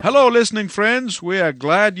Hello, listening friends. We are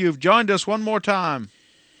glad you've joined us one more time.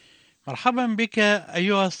 مرحبا بك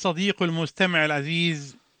أيها الصديق المستمع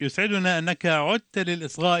العزيز. يسعدنا أنك عدت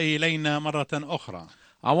للإصغاء إلينا مرة أخرى.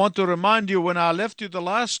 I want to remind you, when I left you the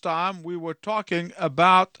last time, we were talking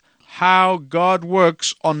about how God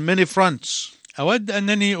works on many fronts. أود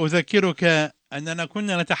أنني أذكرك أننا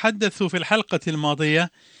كنا نتحدث في الحلقة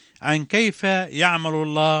الماضية عن كيف يعمل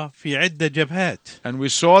الله في عدة جبهات. And we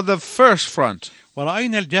saw the first front.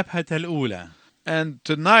 ورأينا الجبهة الأولى. And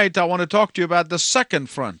tonight I want to talk to you about the second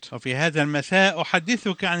front. وفي هذا المساء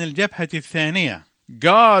أحدثك عن الجبهة الثانية.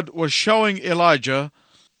 God was showing Elijah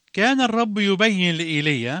كان الرب يبين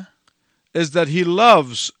لإيليا is that he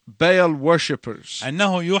loves Baal worshippers,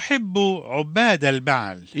 أنه يحب عباد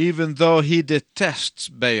البعل, even though he detests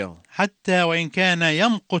Baal. حتى وإن كان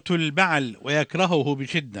يمقت البعل ويكرهه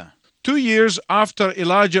بشدة. 2 years after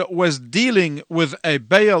Elijah was dealing with a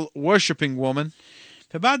Baal worshipping woman,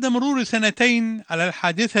 فبعد مرور سنتين على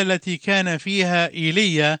الحادثة التي كان فيها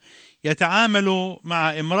إيليا يتعامل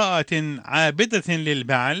مع امرأة عابدة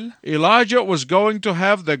للبعل, Elijah was going to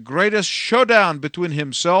have the greatest showdown between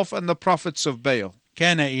himself and the prophets of Baal.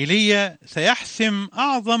 كان إيليا سيحسم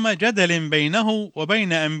أعظم جدل بينه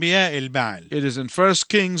وبين أنبياء البعل. It is in 1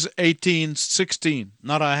 Kings 18:16.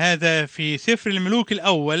 نرى هذا في سفر الملوك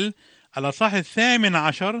الأول على الإصحاح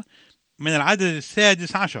 18 من العدد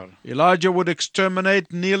 16. Elijah would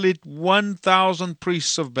exterminate nearly 1,000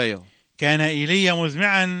 priests of Baal. كان إيليا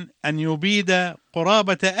مزمعا أن يبيد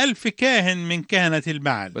قرابة 1000 كاهن من كهنة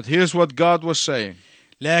البعل. But here's what God was saying.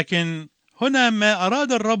 لكن هنا ما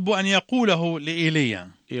أراد الرب أن يقوله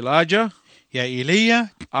لإيليا. Elijah, يا إيليا,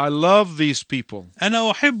 I love these people.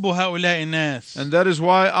 أنا أحب هؤلاء الناس. And that is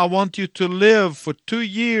why I want you to live for 2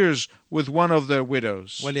 years with one of their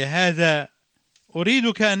widows. ولهذا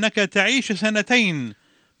أريدك أنك تعيش سنتين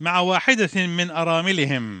مع واحدة من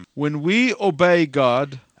أراملهم. When we obey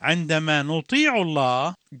God, عندما نطيع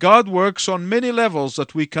الله, God works on many levels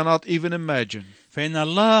that we cannot even imagine. فإن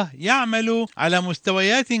الله يعمل على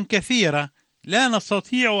مستويات كثيرة لا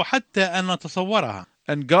نستطيع حتى أن نتصورها.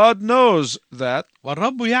 And God knows that.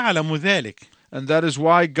 والرب يعلم ذلك. And that is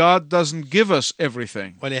why God doesn't give us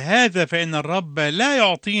everything. ولهذا فإن الرب لا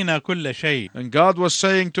يعطينا كل شيء. And God was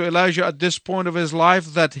saying to Elijah at this point of his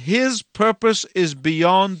life that his purpose is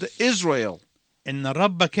beyond Israel. إن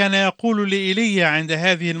الرب كان يقول لإيليا عند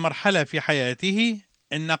هذه المرحلة في حياته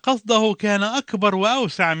إن قصده كان أكبر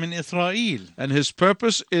وأوسع من إسرائيل. And his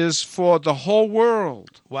purpose is for the whole world.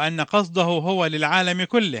 وأن قصده هو للعالم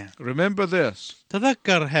كله. Remember this.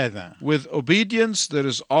 تذكر هذا. With obedience there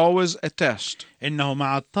is always a test. إنه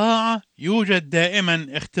مع الطاعة يوجد دائما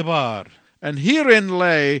اختبار. And herein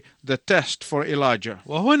lay the test for Elijah.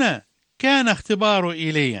 وهنا كان اختبار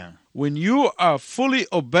إيليا. When you are fully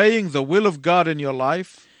obeying the will of God in your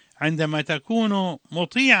life, عندما تكون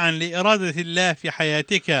مطيعا لإرادة الله في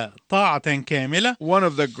حياتك طاعة كاملة, one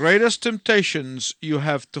of the greatest temptations you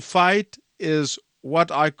have to fight is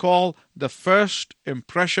what I call the first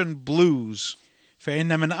impression blues.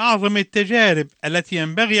 فإن من أعظم التجارب التي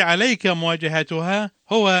ينبغي عليك مواجهتها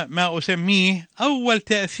هو ما أسميه أول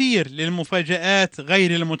تأثير للمفاجآت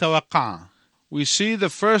غير المتوقعة. We see the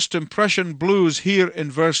first impression blues here in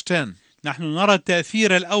verse 10. نحن نرى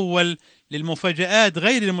التأثير الأول للمفاجآت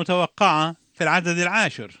غير المتوقعة في العدد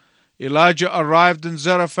 10. Elijah arrived in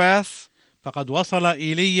Zarephath. فقد وصل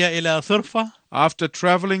إيليا إلى صرفة After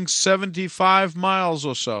traveling 75 miles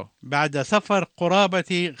or so. بعد سفر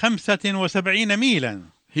قرابة 75 ميلا.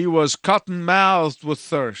 He was cotton-mouthed with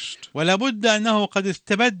thirst. ولابد أنه قد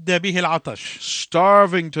استبد به العطش.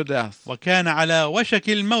 Starving to death. وكان على وشك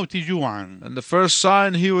الموت جوعا. And the first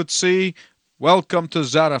sign he would see, welcome to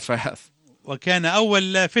Zarephath. وكان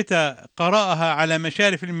أول لافتة قرأها على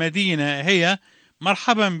مشارف المدينة هي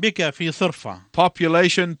مرحبا بك في صرفة.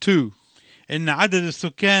 Population 2. إن عدد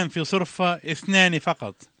السكان في صرفة 2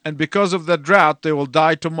 فقط. And because of the drought, they will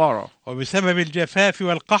die tomorrow. وبسبب الجفاف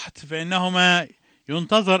والقحط فإنهما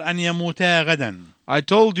ينتظر أن يموتا غدا. I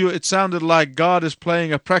told you it sounded like God is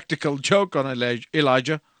playing a practical joke on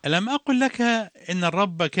Elijah. ألم أقل لك إن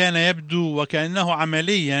الرب كان يبدو وكأنه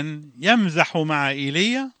عمليا يمزح مع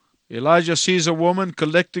إيليا؟ Elijah sees a woman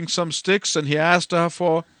collecting some sticks and he asked her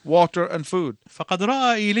for water and food. فقد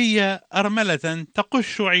رأى إيليا أرملة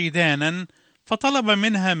تقش عيدانا فطلب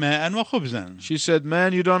منها ماء وخبزا. She said,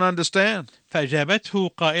 man, you don't understand. فأجابته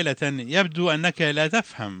قائلة يبدو أنك لا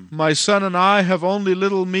تفهم. My son and I have only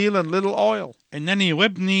little meal and little oil. إنني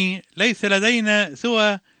وابني ليس لدينا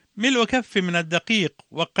سوى ملء كف من الدقيق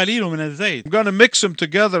وقليل من الزيت. I'm going to mix them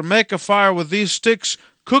together, make a fire with these sticks,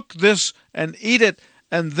 cook this and eat it,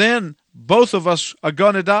 and then both of us are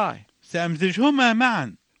going to die. سأمزجهما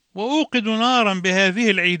معا وأوقد نارا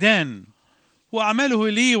بهذه العيدان وأعمله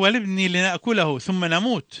لي ولابني لنأكله ثم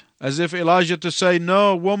نموت. As if Elijah to say,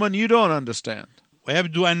 no, woman, you don't understand.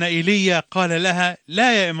 ويبدو أن إيليا قال لها: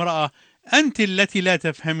 لا يا امرأة، أنت التي لا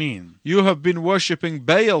تفهمين. You have been worshipping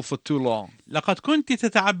Baal for too long. لقد كنت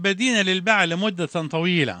تتعبدين للبعل لمدة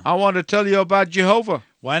طويلة. I want to tell you about Jehovah.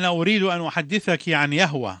 وأنا أريد أن أحدثك عن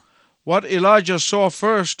يهوه. What Elijah saw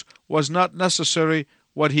first was not necessarily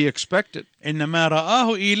what he expected. إن ما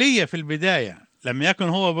رآه إيليا في البداية لم يكن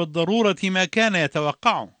هو بالضرورة ما كان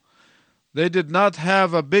يتوقعه. They did not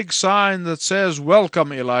have a big sign that says,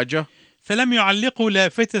 welcome Elijah. فلم يعلقوا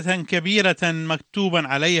لافتة كبيرة مكتوبا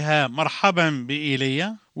عليها مرحبا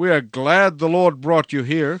بإيليا. We are glad the Lord brought you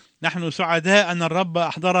here. نحن سعداء أن الرب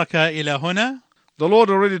أحضرك إلى هنا. The Lord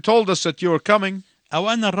already told us that you are coming. أو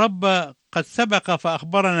أن الرب قد سبق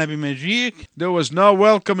فأخبرنا بمجيئك. There was no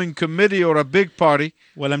welcoming committee or a big party.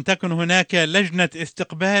 ولم تكن هناك لجنة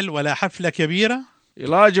استقبال ولا حفلة كبيرة.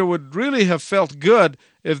 Elijah would really have felt good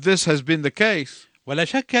if this has been the case. ولا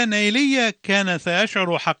شك أن إيليا كان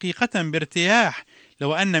سيشعر حقيقة بارتياح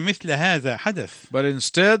لو أن مثل هذا حدث. But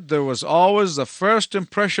instead there was always the first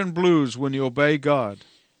impression blues when you obey God.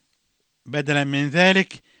 بدلا من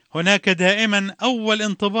ذلك هناك دائما أول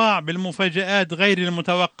انطباع بالمفاجآت غير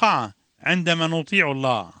المتوقعة عندما نطيع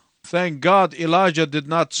الله. Thank God Elijah did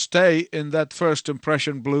not stay in that first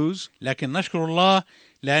impression blues. لكن نشكر الله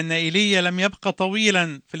لأن إيليا لم يبقى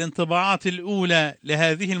طويلا في الانطباعات الأولى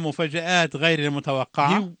لهذه المفاجآت غير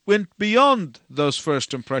المتوقعة. He went beyond those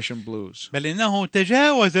first impression blues. بل إنه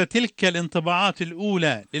تجاوز تلك الانطباعات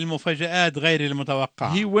الأولى للمفاجآت غير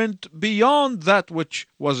المتوقعة. He went beyond that which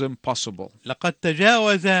was impossible. لقد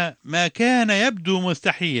تجاوز ما كان يبدو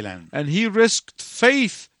مستحيلا. And he risked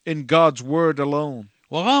faith in God's word alone.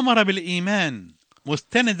 وغامر بالإيمان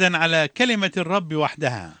مستندا على كلمة الرب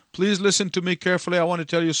وحدها. Please listen to me carefully. I want to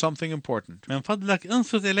tell you something important. من فضلك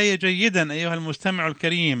انصت إلي جيدا أيها المستمع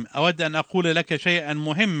الكريم. أود أن أقول لك شيئا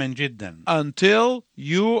مهما جدا. Until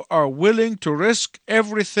you are willing to risk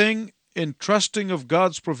everything in trusting of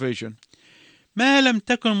God's provision, ما لم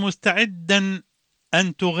تكن مستعدا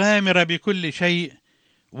أن تغامر بكل شيء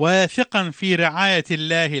واثقا في رعاية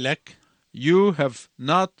الله لك, you have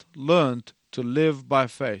not learned to live by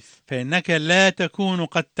faith. فإنك لا تكون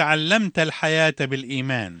قد تعلمت الحياة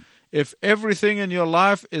بالإيمان. If everything in your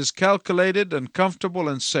life is calculated and comfortable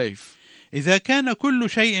and safe, إذا كان كل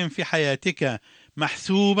شيء في حياتك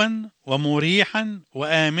محسوبا ومريحا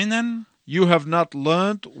وآمنا, you have not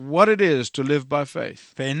learned what it is to live by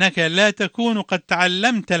faith. فإنك لا تكون قد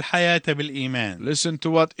تعلمت الحياة بالإيمان. Listen to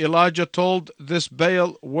what Elijah told this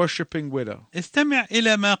Baal worshipping widow. استمع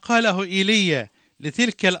إلى ما قاله إيليا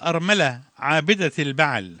لتلك الأرملة عابدة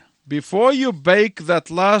البعل. Before you bake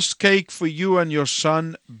that last cake for you and your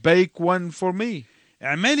son, bake one for me.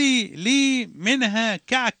 اعملي لي منها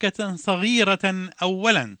كعكة صغيرة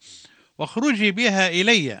أولا واخرجي بها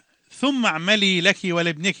إلي ثم اعملي لك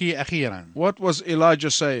ولابنك أخيرا. What was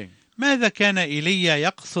Elijah saying? ماذا كان إيليا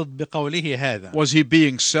يقصد بقوله هذا؟ Was he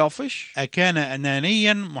being selfish? أكان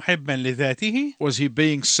أنانيا محبا لذاته؟ Was he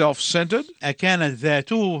being self-centered? أكانت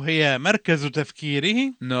ذاته هي مركز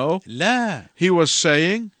تفكيره؟ No. لا. He was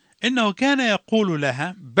saying, إنه كان يقول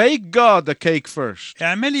لها: bake God the cake first.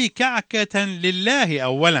 اعملي كعكة لله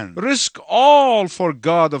أولا. Risk all for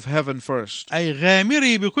God of heaven first. أي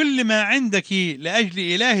غامري بكل ما عندك لأجل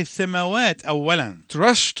إله السماوات أولا.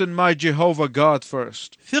 Trust in my Jehovah God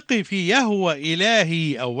first. ثقي في يهوه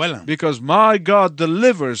إلهي أولا. Because my God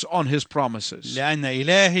delivers on his promises. لأن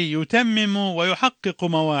إلهي يتمم ويحقق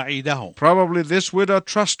مواعيده. Probably this widow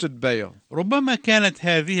trusted Baal. ربما كانت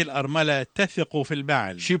هذه الأرملة تثق في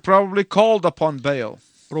البعل. She probably called upon Baal.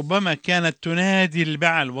 ربما كانت تنادي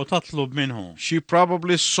البعل وتطلب منه. She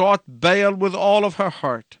probably sought Baal with all of her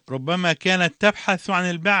heart. ربما كانت تبحث عن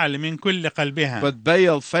البعل من كل قلبها. But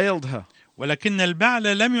Baal failed her. ولكن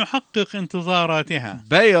البعل لم يحقق انتظاراتها.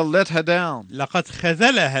 Baal let her down. لقد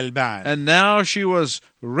خذلها البعل. And now she was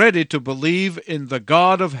ready to believe in the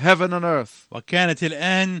God of heaven and earth. وكانت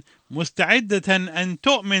الآن مستعدة أن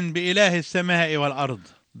تؤمن بإله السماء والأرض.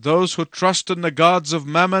 Those who trust in the gods of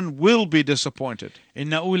mammon will be disappointed.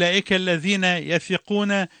 إن أولئك الذين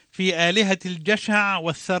يثقون في آلهة الجشع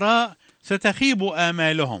والثراء ستخيب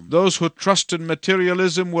آمالهم. Those who trust in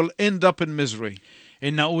materialism will end up in misery.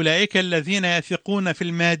 إن أولئك الذين يثقون في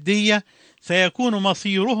المادية سيكون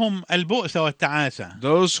مصيرهم البؤس والتعاسة.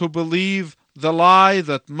 Those who believe the lie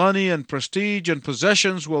that money and prestige and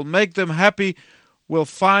possessions will make them happy will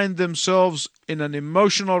find themselves in an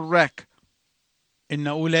emotional wreck. إن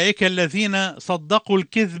أولئك الذين صدقوا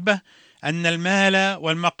الكذبة أن المال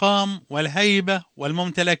والمقام والهيبة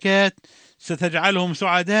والممتلكات ستجعلهم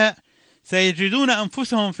سعداء، سيجدون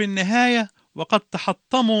أنفسهم في النهاية وقد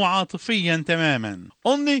تحطموا عاطفيا تماما.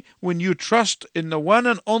 Only when you trust in the one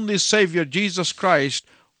and only Savior Jesus Christ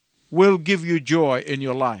will give you joy in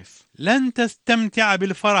your life. لن تستمتع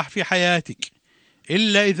بالفرح في حياتك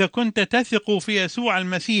إلا إذا كنت تثق في يسوع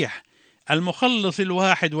المسيح المخلص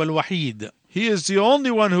الواحد والوحيد. He is the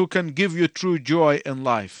only one who can give you true joy in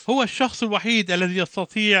life. هو الشخص الوحيد الذي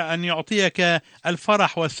يستطيع أن يعطيك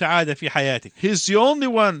الفرح والسعادة في حياتك. He's the only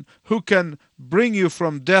one who can bring you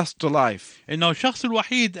from death to life. إنه الشخص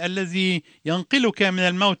الوحيد الذي ينقلك من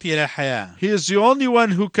الموت إلى الحياة. He is the only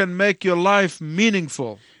one who can make your life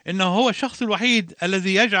meaningful. إنه هو الشخص الوحيد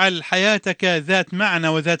الذي يجعل حياتك ذات معنى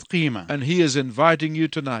وذات قيمة. And he is inviting you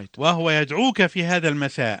tonight. وهو يدعوك في هذا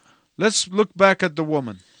المساء. Let's look back at the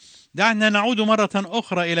woman. دعنا نعود مرة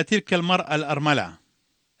أخرى إلى تلك المرأة الأرملة.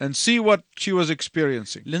 And see what she was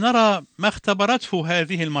experiencing. لنرى ما اختبرته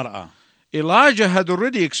هذه المرأة. Elijah had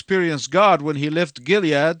already experienced God when he left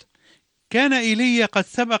Gilead. كان إيليا قد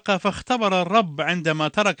سبق فاختبر الرب عندما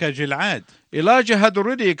ترك جلعاد. Elijah had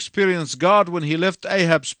already experienced God when he left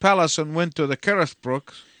Ahab's palace and went to the Kerith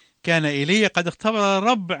Brook. كان إيليا قد اختبر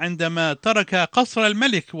الرب عندما ترك قصر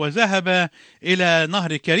الملك وذهب إلى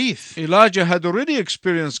نهر كريث. Elijah had already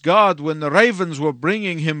experienced God when the ravens were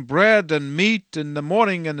bringing him bread and meat in the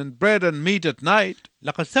morning and bread and meat at night.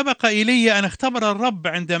 لقد سبق إيليا أن اختبر الرب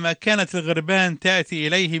عندما كانت الغربان تأتي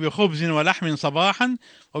إليه بخبز ولحم صباحا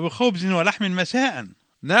وبخبز ولحم مساء.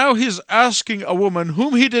 Now he's asking a woman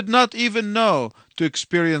whom he did not even know to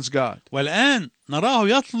experience God. والآن نراه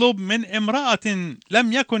يطلب من امرأة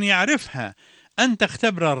لم يكن يعرفها أن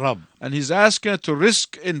تختبر الرب. And he's asking her to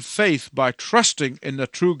risk in faith by trusting in the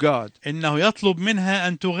true God. إنه يطلب منها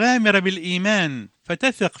أن تغامر بالإيمان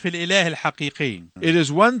فتثق في الإله الحقيقي. It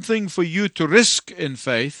is one thing for you to risk in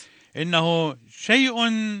faith. إنه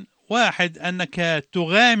شيء واحد أنك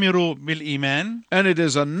تغامر بالإيمان. And it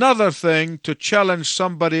is another thing to challenge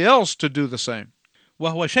somebody else to do the same.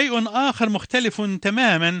 وهو شيء آخر مختلف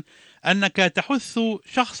تماما أنك تحث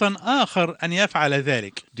شخصا آخر أن يفعل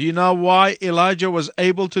ذلك. Do you know why Elijah was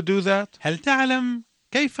able to do that? هل تعلم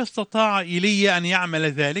كيف استطاع إيليا أن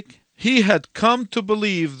يعمل ذلك؟ He had come to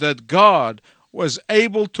believe that God was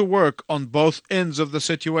able to work on both ends of the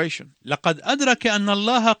situation. لقد أدرك أن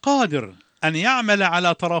الله قادر أن يعمل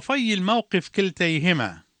على طرفي الموقف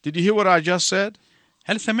كلتيهما. Did you hear what I just said?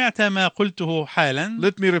 هل سمعت ما قلته حالا؟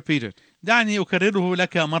 Let me repeat it. دعني أكرره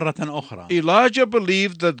لك مرة أخرى. Elijah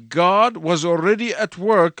believed that God was already at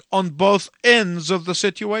work on both ends of the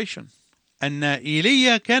situation. أن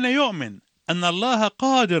إيليا كان يؤمن أن الله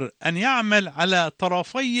قادر أن يعمل على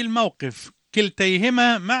طرفي الموقف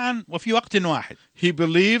كلتيهما معا وفي وقت واحد. He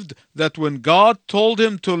believed that when God told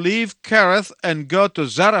him to leave Kerith and go to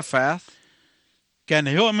Zarephath, كان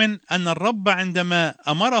يؤمن أن الرب عندما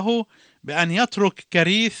أمره بأن يترك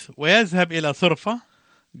كريث ويذهب إلى صرفة،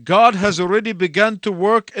 God has already begun to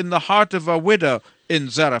work in the heart of a widow in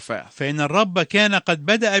Zarephath. فإن الرب كان قد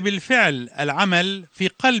بدأ بالفعل العمل في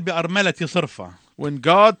قلب أرملة صرفة. When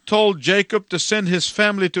God told Jacob to send his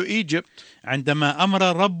family to Egypt, عندما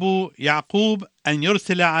أمر الرب يعقوب أن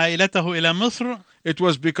يرسل عائلته إلى مصر، it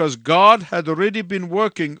was because God had already been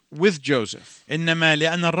working with Joseph. إنما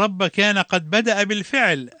لأن الرب كان قد بدأ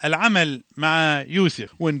بالفعل العمل مع يوسف.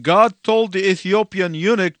 When God told the Ethiopian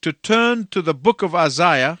eunuch to turn to the book of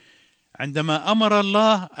Isaiah, عندما أمر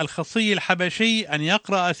الله الخصي الحبشي أن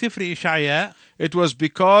يقرأ سفر إشعياء، it was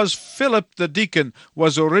because Philip the deacon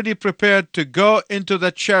was already prepared to go into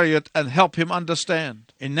the chariot and help him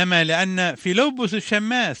understand. إنما لأن فيلبس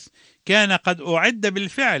الشماس كان قد أعد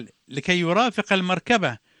بالفعل لكي يرافق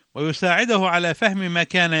المركبة ويساعده على فهم ما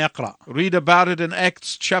كان يقرأ. Read about it in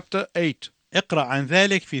Acts chapter 8. اقرأ عن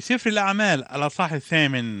ذلك في سفر الأعمال الأصحاح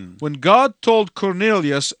 8. When God told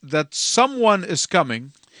Cornelius that someone is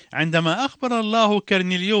coming, عندما أخبر الله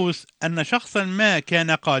كرنيليوس أن شخصا ما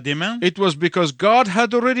كان قادما، it was because God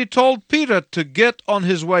had already told Peter to get on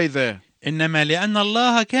his way there. إنما لأن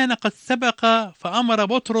الله كان قد سبق فأمر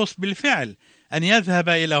بطرس بالفعل أن يذهب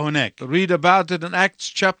إلى هناك. Read about it in Acts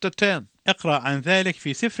chapter 10. اقرأ عن ذلك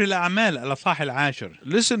في سفر الأعمال الأصحاح 10.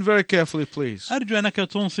 Listen very carefully, please. أرجو أنك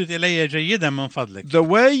تنصت إلي جيدا من فضلك. The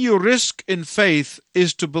way you risk in faith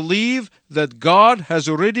is to believe that God has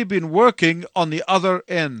already been working on the other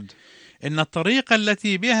end. إن الطريقة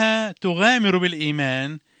التي بها تغامر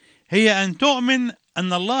بالإيمان هي أن تؤمن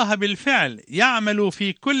أن الله بالفعل يعمل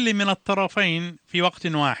في كل من الطرفين في وقت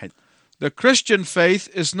واحد. The Christian faith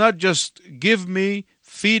is not just give me,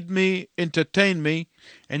 feed me, entertain me.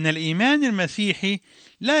 إن الإيمان المسيحي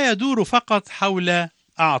لا يدور فقط حول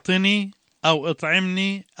أعطني أو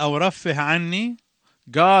اطعمني أو رفه عني.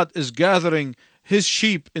 God is gathering his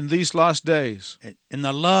sheep in these last days. إن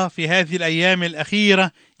الله في هذه الأيام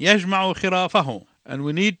الأخيرة يجمع خرافه. And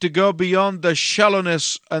we need to go beyond the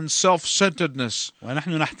shallowness and self-centeredness.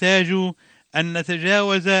 ونحن نحتاج أن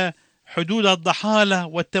نتجاوز حدود الضحالة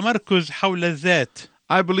والتمركز حول الذات.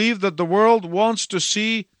 I believe that the world wants to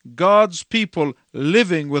see God's people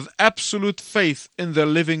living with absolute faith in their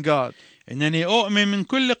living God. إنني أؤمن من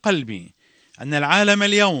كل قلبي أن العالم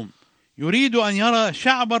اليوم يريد أن يرى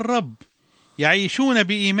شعب الرب يعيشون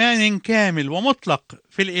بإيمان كامل ومطلق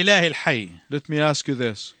في الإله الحي. Let me ask you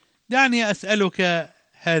this. دعني أسألك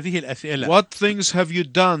هذه الأسئلة. What things have you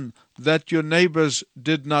done that your neighbors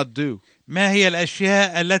did not do? ما هي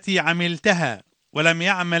الأشياء التي عملتها ولم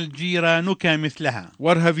يعمل جيرانك مثلها؟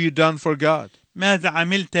 What have you done for God? ماذا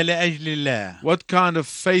عملت لأجل الله؟ What kind of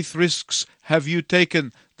faith risks have you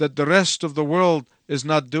taken that the rest of the world is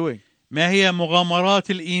not doing? ما هي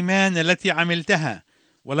مغامرات الإيمان التي عملتها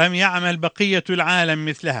ولم يعمل بقية العالم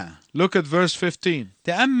مثلها؟ Look at verse 15.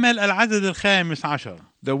 تأمل العدد 15.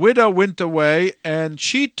 The widow went away, and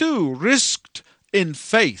she too risked in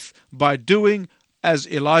faith by doing as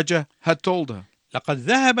Elijah had told her. لقد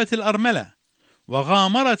ذهبت الأرملة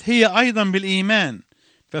وغامرت هي أيضا بالإيمان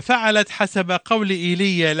ففعلت حسب قول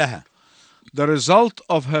إيليا لها. The result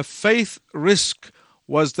of her faith risk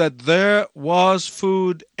was that there was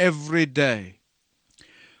food every day.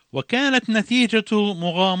 وكانت نتيجة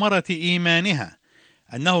مغامرة إيمانها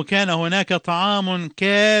أنه كان هناك طعام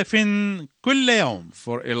كاف كل يوم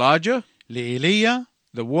For Elijah, لإيليا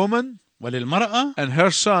the woman, وللمرأة and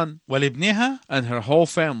her son, ولابنها and her whole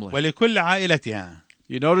family. ولكل عائلتها.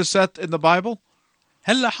 You notice that in the Bible?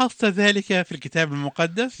 هل لاحظت ذلك في الكتاب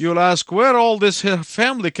المقدس؟ You'll ask where all this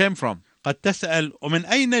family came from. قد تسأل ومن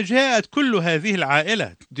أين جاءت كل هذه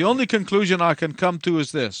العائلات؟ The only conclusion I can come to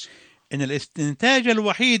is this. إن الاستنتاج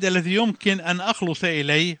الوحيد الذي يمكن أن أخلص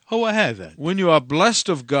إليه هو هذا. When you are blessed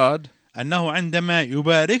of God, أنه عندما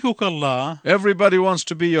يباركك الله everybody wants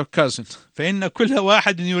to be your cousin. فإن كل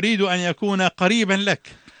واحد يريد أن يكون قريبا لك.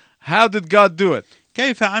 How did God do it?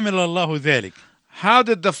 كيف عمل الله ذلك؟ How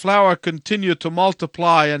did the flour continue to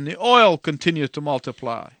multiply and the oil continue to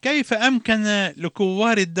multiply? كيف أمكن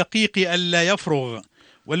لكوار الدقيق ألا يفرغ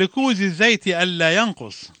ولكوز الزيت ألا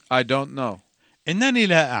ينقص؟ I don't know. إنني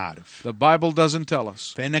لا أعرف. The Bible doesn't tell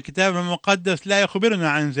us. فإن الكتاب المقدس لا يخبرنا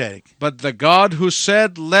عن ذلك. But the God who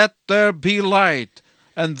said, "Let there be light,"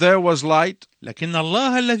 and there was light, لكن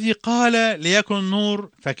الله الذي قال ليكن نور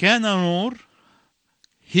فكان نور.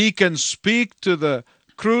 he can speak to the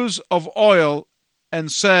cruse of oil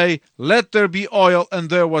and say, "Let there be oil," and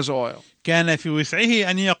there was oil. كان في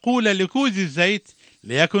وسعه أن يقول لكوز الزيت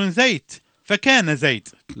ليكن زيت فكان زيت.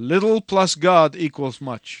 Little plus God equals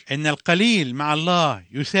much. إن القليل مع الله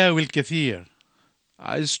يساوي الكثير.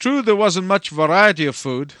 It's true there wasn't much variety of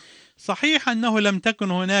food. صحيح أنه لم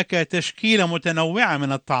تكن هناك تشكيلة متنوعة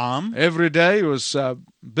من الطعام. Every day was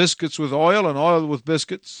biscuits with oil and oil with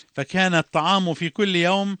biscuits. فكان الطعام في كل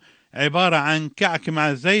يوم عبارة عن كعك مع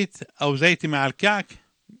الزيت أو زيت مع الكعك.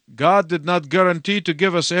 God did not guarantee to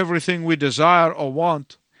give us everything we desire or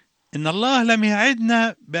want. إن الله لم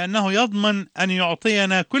يعدنا بأنه يضمن أن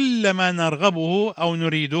يعطينا كل ما نرغبه أو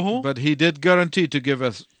نريده. But he did guarantee to give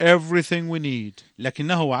us everything we need.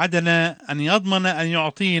 لكنه وعدنا أن يضمن أن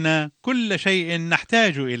يعطينا كل شيء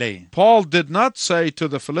نحتاج إليه. Paul did not say to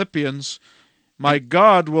the Philippians, "My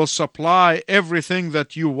God will supply everything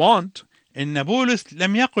that you want." إن بولس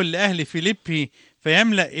لم يقل لأهل فيليبي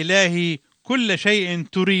فيملأ إلهي كل شيء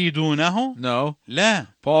تريدونه. No. لا.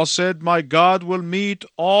 Paul said, "My God will meet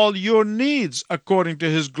all your needs according to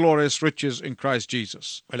his glorious riches in Christ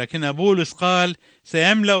Jesus." ولكن بولس قال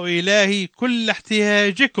سيملأ إلهي كل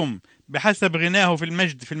احتياجكم بحسب غناه في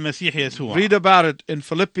المجد في المسيح يسوع. Read about it in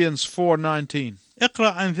Philippians 4:19.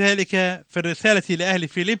 اقرأ عن ذلك في الرسالة لأهل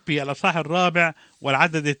فيليبي الأصحاح 4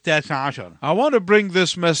 والعدد 19. I want to bring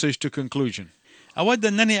this message to conclusion. أود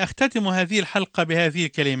أنني أختتم هذه الحلقة بهذه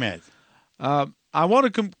الكلمات. I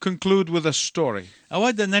want to conclude with a story.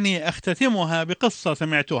 أود أنني أختتمها بقصة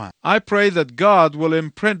سمعتها. I pray that God will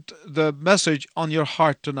imprint the message on your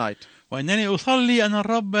heart tonight. وأنني أصلي أن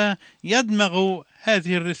الرب يدمغ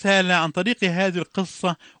هذه الرسالة عن طريق هذه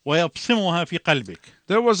القصة ويبصمها في قلبك.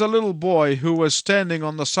 There was a little boy who was standing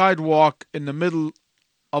on the sidewalk in the middle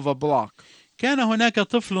of a block. كان هناك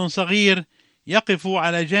طفل صغير يقف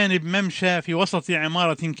على جانب ممشى في وسط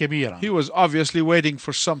عمارة كبيرة. He was obviously waiting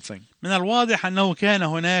for something. من الواضح أنه كان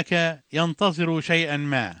هناك ينتظر شيئا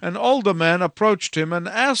ما. An older man approached him and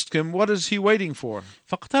asked him, "What is he waiting for?"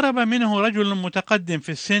 فاقترب منه رجل متقدم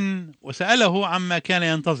في السن وسأله عما كان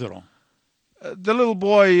ينتظره. The little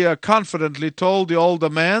boy confidently told the older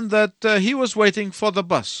man that he was waiting for the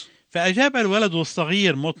bus. فأجاب الولد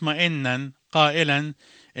الصغير مطمئنا قائلا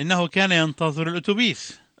إنه كان ينتظر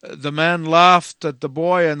الأتوبيس. The man laughed at the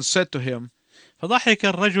boy and said to him, فضحك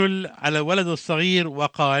الرجل على الولد الصغير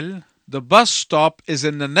وقال: the bus stop is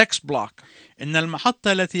in the next block. إن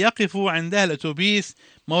المحطة التي يقف عندها الأتوبيس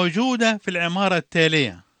موجودة في العمارة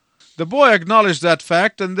التالية. The boy acknowledged that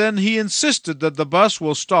fact and then he insisted that the bus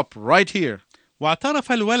will stop right here.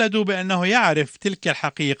 واعترف الولد بأنه يعرف تلك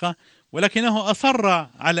الحقيقة، ولكنه أصر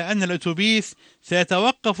على أن الأتوبيس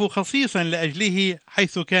سيتوقف خصيصا لأجله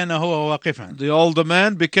حيث كان هو واقفا. The older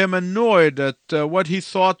man became annoyed at what he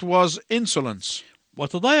thought was insolence.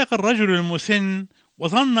 وتضايق الرجل المسن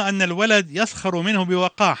وظن أن الولد يسخر منه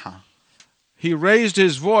بوقاحة. He raised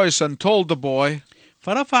his voice and told the boy,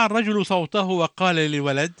 فرفع الرجل صوته وقال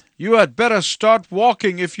للولد: you had better start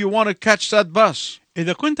walking if you want to catch that bus.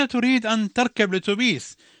 إذا كنت تريد أن تركب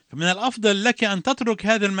الأتوبيس فمن الأفضل لك أن تترك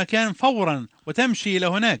هذا المكان فورا وتمشي إلى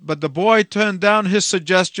هناك. But the boy turned down his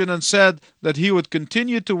suggestion and said that he would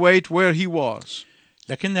continue to wait where he was.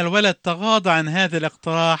 لكن الولد تغاضى عن هذا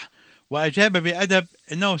الاقتراح وأجاب بأدب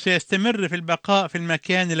أنه سيستمر في البقاء في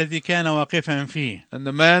المكان الذي كان واقفا فيه. And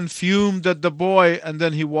the man fumed at the boy and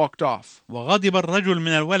then he walked off. وغضب الرجل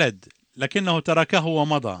من الولد لكنه تركه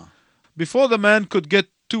ومضى. Before the man could get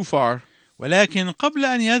too far, ولكن قبل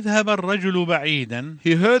أن يذهب الرجل بعيدا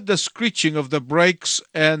he heard the screeching of the brakes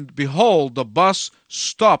and behold, the bus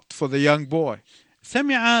stopped for the young boy.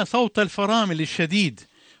 سمع صوت الفرامل الشديد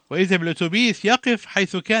وإذا بالأتوبيس يقف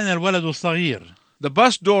حيث كان الولد الصغير. The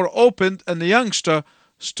bus door opened and the youngster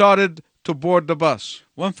started to board the bus.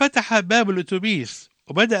 وانفتح باب الأتوبيس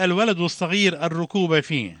وبدأ الولد الصغير الركوب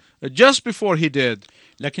فيه. Just before he did,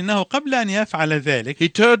 لكنه قبل أن يفعل ذلك he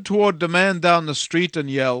turned toward the man down the street and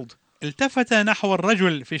yelled, التفت نحو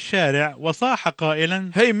الرجل في الشارع وصاح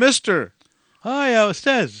قائلا: hey mister, يا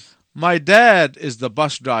أستاذ، my dad is the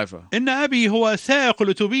bus driver. إن أبي هو سائق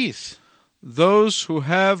الأتوبيس. Those who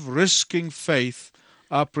have risking faith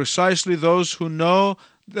are precisely those who know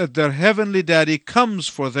that their heavenly daddy comes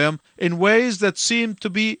for them in ways that seem to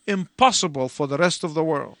be impossible for the rest of the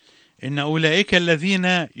world. إن أولئك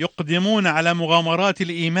الذين يقدمون على مغامرات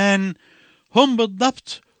الإيمان هم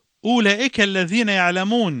بالضبط أولئك الذين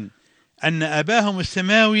يعلمون أن أباهم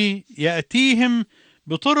السماوي يأتيهم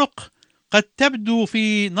بطرق قد تبدو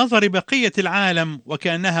في نظر بقية العالم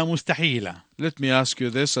وكأنها مستحيلة. Let me ask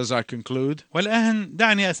you this as I conclude. والآن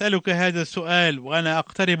دعني أسألك هذا السؤال وأنا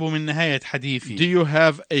أقترب من نهاية حديثي. Do you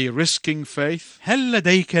have a risking faith? هل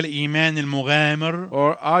لديك الإيمان المغامر؟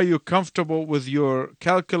 Or are you comfortable with your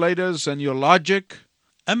calculators and your logic?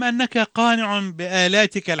 أم أنك قانع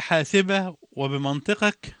بآلاتك الحاسبة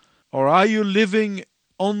وبمنطقك؟ Or are you living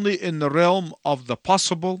only in the realm of the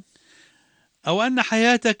possible? أو أن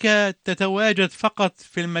حياتك تتواجد فقط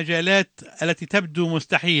في المجالات التي تبدو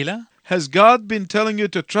مستحيلة؟ Has God been telling you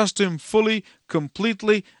to trust Him fully,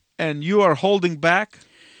 completely, and you are holding back?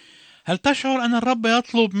 هل تشعر أن الرب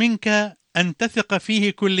يطلب منك أن تثق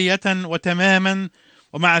فيه كلية وتماما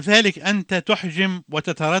ومع ذلك أنت تحجم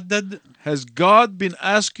وتتردد؟ Has God been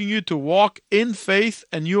asking you to walk in faith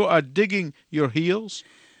and you are digging your heels?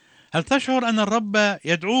 هل تشعر أن الرب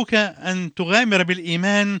يدعوك أن تغامر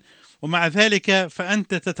بالإيمان ومع ذلك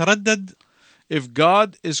فأنت تتردد؟ If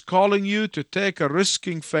God is calling you to take a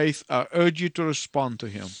risking faith, I urge you to respond to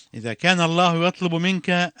Him. إذا كان الله يطلب منك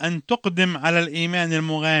أن تقدم على الإيمان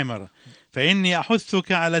المغامر فإني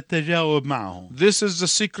أحثك على التجاوب معه. This is the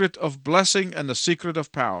secret of blessing and the secret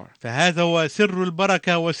of power. فهذا هو سر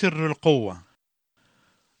البركة وسر القوة.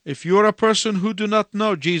 If you're a person who do not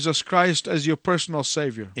know Jesus Christ as your personal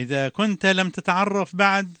Savior, إذا كنت لم تتعرف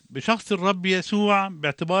بعد بشخص الرب يسوع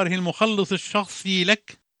باعتباره المخلص الشخصي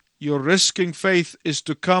لك، your risking faith is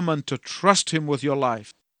to come and to trust Him with your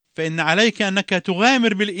life. فإن عليك أنك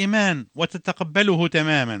تغامر بالإيمان وتتقبله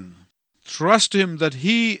تماما. Trust Him that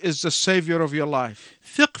He is the Savior of your life.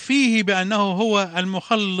 ثق فيه بأنه هو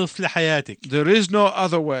المخلص لحياتك. There is no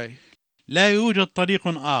other way. لا يوجد طريق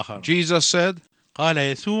آخر. Jesus said, قال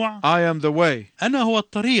يسوع: I am the way, أنا هو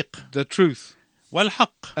الطريق the truth,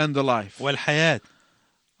 والحق and the life. والحياة.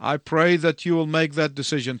 I pray that you will make that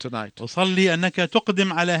decision tonight. أصلي أنك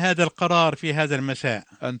تقدم على هذا القرار في هذا المساء.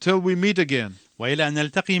 Until we meet again, وإلى أن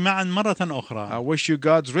نلتقي معا مرة I أخرى، wish you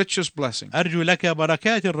God's richest blessing. أرجو لك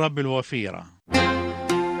بركات الرب الوفيرة.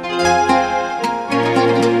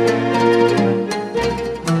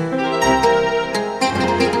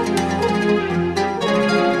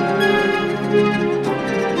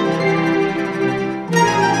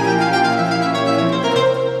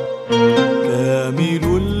 كامل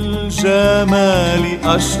الجمال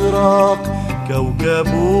أشرق كوكب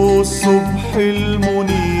الصبح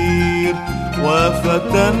المنير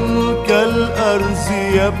وفتى كالأرز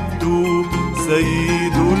يبدو،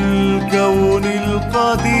 سيد الكون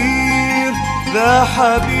القدير، ذا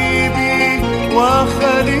حبيبي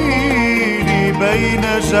وخليلي بين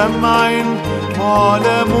جمع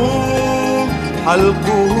معلم،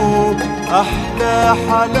 حلقه أحلى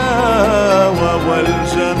حلاوة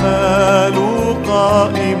والجمال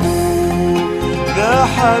قائم، ذا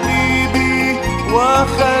حبيبي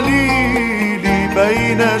وخليلي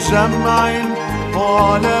بين جمع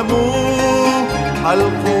معلم،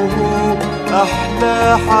 حلقه أحلى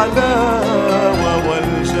حلاوة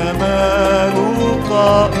والجمال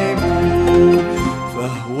قائم،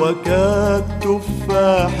 فهو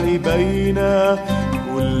كالتفاح بين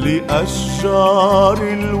كل أشجار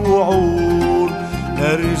الوعور،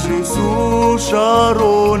 نرجس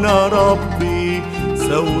شارون ربي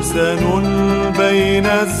سوسن بين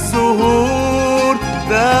الزهور،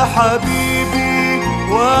 ذا حبيبي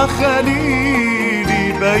وخليلي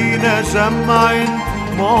بين جمع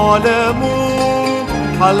معلم،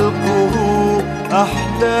 حلقه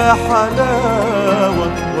أحلى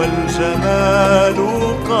حلاوة والجمال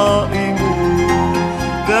قائم،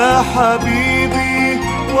 ذا حبيبي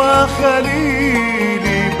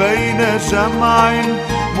وخليلي بين جمع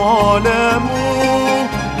معلم،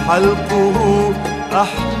 حلقه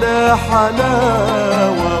أحلى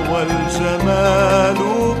حلاوة والجمال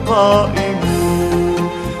قائم،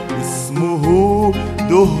 اسمه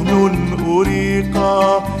دهن أريقا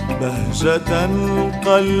بهجة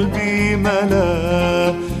قلبي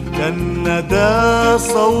ملا، كالندى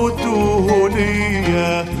صوته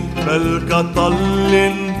لي بل كطل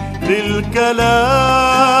للكلا،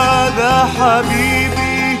 ذا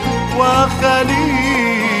حبيبي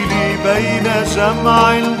وخليلي بين جمع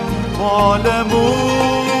معلم،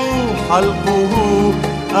 حلقه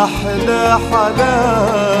أحلى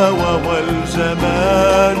حلاوة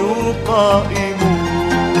والجمال قائم،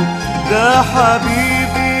 ذا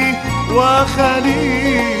حبيبي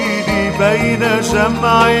وخليلي بين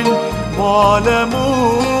جمع معلم،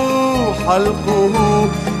 حلقه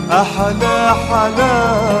أحلى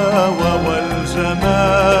حلاوة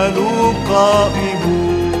والجمال قائم.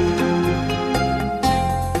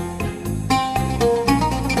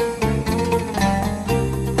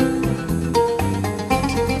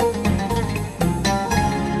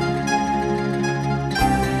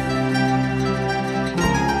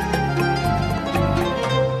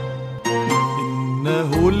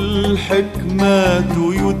 إنه الحكمة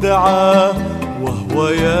يدعى وهو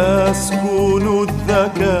يسكن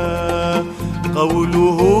الذكاء،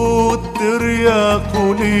 قوله الترياق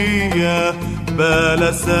لي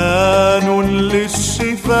بلسان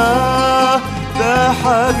للشفاء، ذا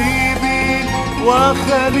حبيبي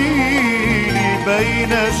وخليلي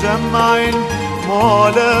بين جمع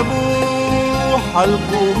معلم،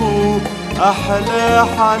 حلقه أحلى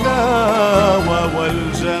حلاوة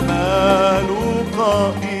والجمال